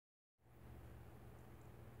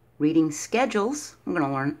Reading schedules, we're going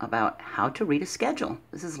to learn about how to read a schedule.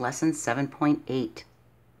 This is lesson 7.8.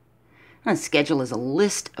 A schedule is a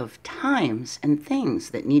list of times and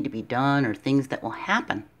things that need to be done or things that will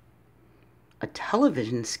happen. A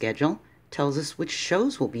television schedule tells us which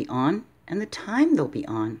shows will be on and the time they'll be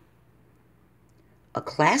on. A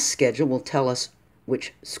class schedule will tell us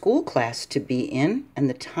which school class to be in and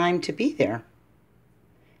the time to be there.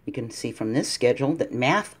 You can see from this schedule that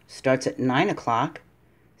math starts at 9 o'clock,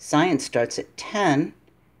 science starts at 10,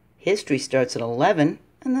 history starts at 11,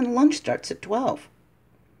 and then lunch starts at 12.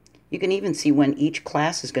 You can even see when each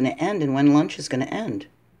class is going to end and when lunch is going to end,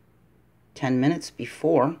 10 minutes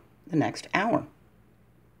before the next hour.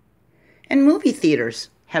 And movie theaters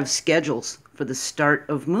have schedules for the start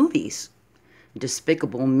of movies.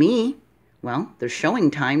 Despicable Me, well, their showing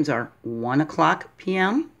times are 1 o'clock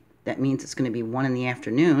p.m., that means it's going to be 1 in the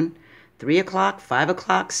afternoon, 3 o'clock, 5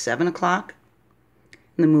 o'clock, 7 o'clock.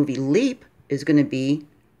 And the movie Leap is going to be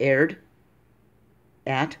aired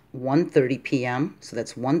at 1:30 p.m., so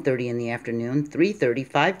that's 1:30 in the afternoon, 3:30,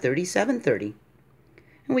 5:30, 7:30.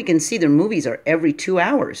 And we can see their movies are every 2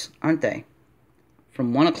 hours, aren't they?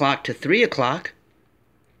 From 1 o'clock to 3 o'clock,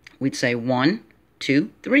 we'd say 1,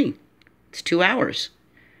 2, 3. It's 2 hours.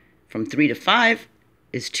 From 3 to 5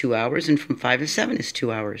 is 2 hours, and from 5 to 7 is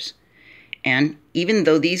 2 hours. And even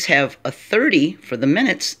though these have a 30 for the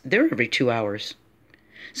minutes, they're every 2 hours.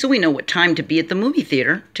 So we know what time to be at the movie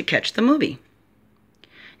theater to catch the movie.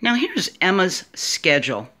 Now here's Emma's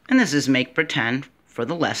schedule, and this is make pretend for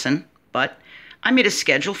the lesson, but I made a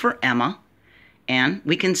schedule for Emma, and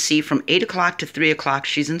we can see from 8 o'clock to 3 o'clock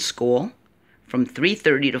she's in school. From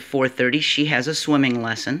 3:30 to 4:30 she has a swimming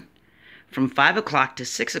lesson. From 5 o'clock to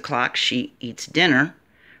 6 o'clock she eats dinner.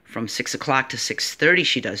 From 6 o'clock to 6:30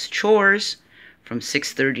 she does chores. From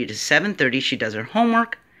 6:30 to 7:30 she does her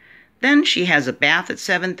homework. Then she has a bath at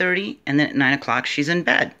 7:30, and then at 9 o'clock she's in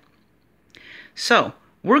bed. So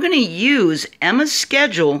we're going to use Emma's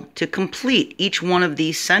schedule to complete each one of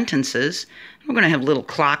these sentences. We're going to have little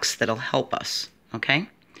clocks that'll help us, okay?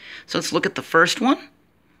 So let's look at the first one.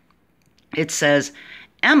 It says,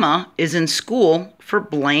 Emma is in school for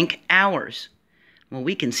blank hours. Well,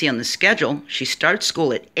 we can see on the schedule, she starts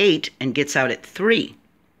school at 8 and gets out at 3.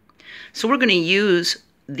 So we're going to use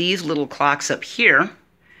these little clocks up here.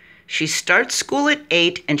 She starts school at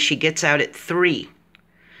 8 and she gets out at 3.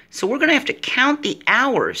 So we're going to have to count the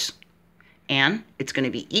hours, and it's going to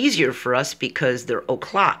be easier for us because they're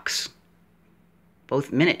o'clocks.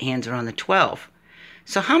 Both minute hands are on the 12.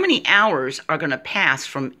 So how many hours are going to pass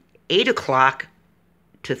from 8 o'clock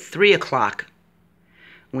to 3 o'clock?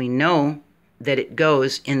 We know that it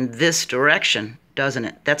goes in this direction, doesn't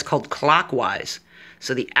it? That's called clockwise.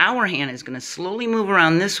 So the hour hand is going to slowly move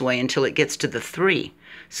around this way until it gets to the 3.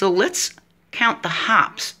 So let's count the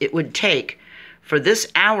hops it would take for this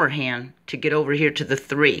hour hand to get over here to the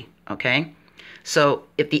 3, okay? So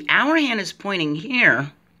if the hour hand is pointing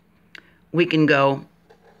here, we can go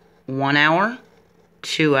 1 hour,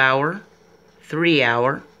 2 hour, 3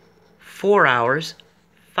 hour, 4 hours,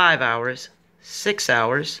 5 hours, 6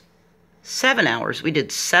 hours, 7 hours. We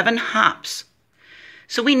did 7 hops.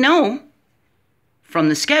 So we know from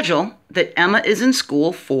the schedule that Emma is in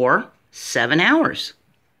school for 7 hours.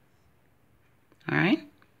 All right?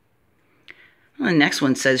 Well, the next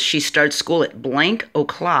one says she starts school at blank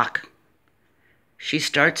o'clock. She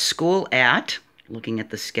starts school at, looking at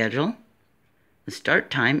the schedule, the start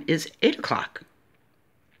time is 8 o'clock.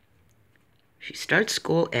 She starts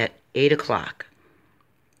school at 8 o'clock.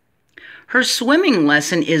 Her swimming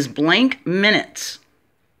lesson is blank minutes.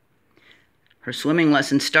 Her swimming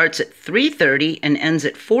lesson starts at 3:30 and ends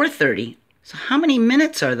at 4:30. So how many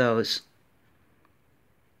minutes are those?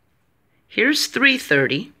 Here's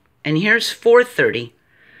 3:30 and here's 4:30.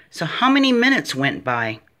 So how many minutes went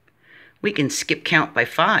by? We can skip count by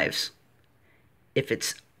 5s. If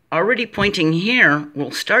it's already pointing here,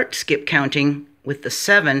 we'll start skip counting with the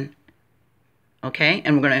 7, okay?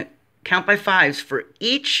 And we're going to count by 5s for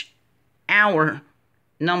each hour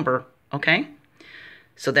number, okay?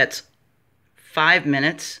 So that's 5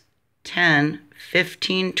 minutes, 10,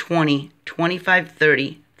 15, 20, 25,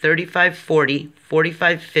 30, 35, 40,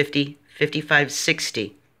 45, 50, 55,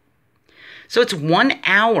 60. So it's 1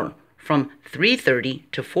 hour from 3:30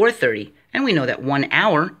 to 4:30, and we know that 1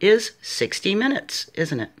 hour is 60 minutes,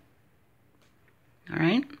 isn't it? All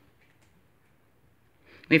right?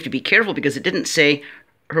 We have to be careful because it didn't say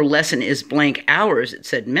her lesson is blank hours, it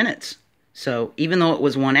said minutes. So even though it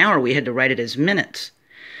was 1 hour, we had to write it as minutes.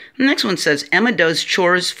 The next one says, Emma does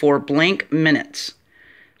chores for blank minutes.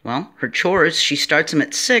 Well, her chores, she starts them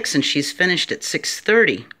at 6 and she's finished at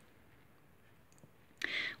 6:30.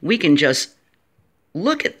 we can just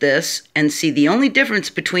look at this and see the only difference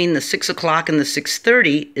between the 6 o'clock and the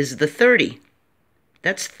 6:30 is the 30.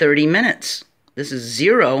 That's 30 minutes. This is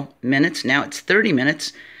 0 minutes. Now it's 30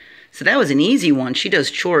 minutes. So that was an easy one. She does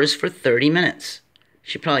chores for 30 minutes.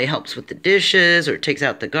 She probably helps with the dishes or takes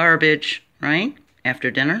out the garbage, right? After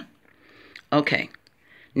dinner. Okay.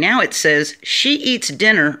 Now it says she eats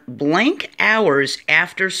dinner blank hours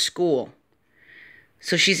after school.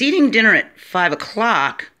 So she's eating dinner at 5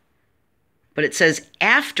 o'clock, but it says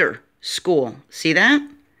after school. See that?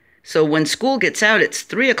 So when school gets out, it's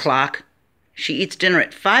 3 o'clock. She eats dinner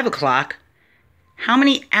at 5 o'clock. How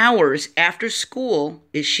many hours after school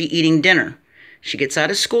is she eating dinner? She gets out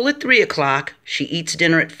of school at 3 o'clock. She eats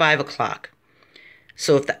dinner at 5 o'clock.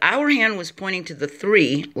 So if the hour hand was pointing to the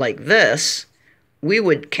 3 like this, we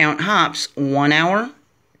would count hops 1 hour,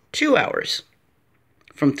 2 hours.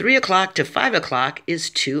 From 3 o'clock to 5 o'clock is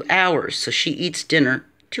 2 hours. So she eats dinner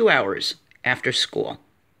 2 hours after school.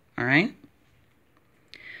 All right?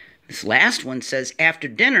 This last one says after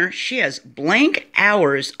dinner, she has blank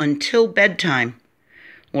hours until bedtime.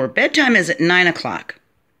 Or bedtime is at 9 o'clock.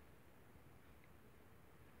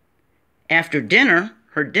 After dinner,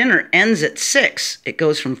 her dinner ends at 6. It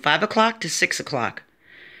goes from 5 o'clock to 6 o'clock.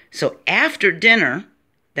 So after dinner,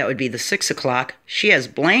 that would be the 6 o'clock, she has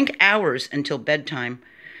blank hours until bedtime.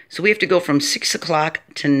 So we have to go from 6 o'clock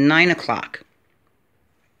to 9 o'clock.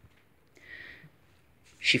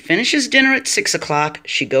 She finishes dinner at 6 o'clock.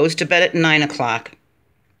 She goes to bed at 9 o'clock.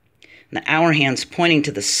 The hour hand's pointing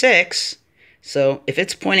to the 6. So if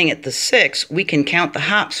it's pointing at the 6, we can count the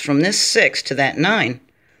hops from this 6 to that 9.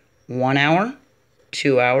 1 hour,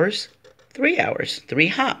 2 hours, 3 hours, 3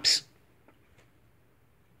 hops.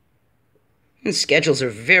 And schedules are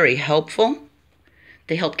very helpful.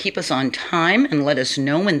 They help keep us on time and let us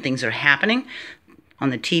know when things are happening.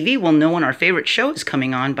 On the TV, we'll know when our favorite show is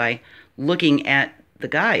coming on by looking at the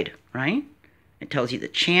guide, right? It tells you the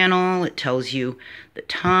channel, it tells you the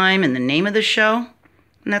time and the name of the show,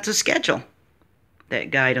 and that's a schedule,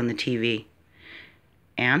 that guide on the TV.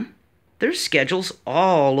 And there's schedules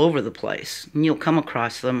all over the place, and you'll come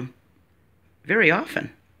across them very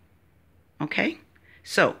often. Okay?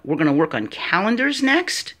 So we're going to work on calendars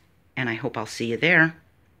next, and I hope I'll see you there.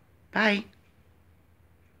 Bye.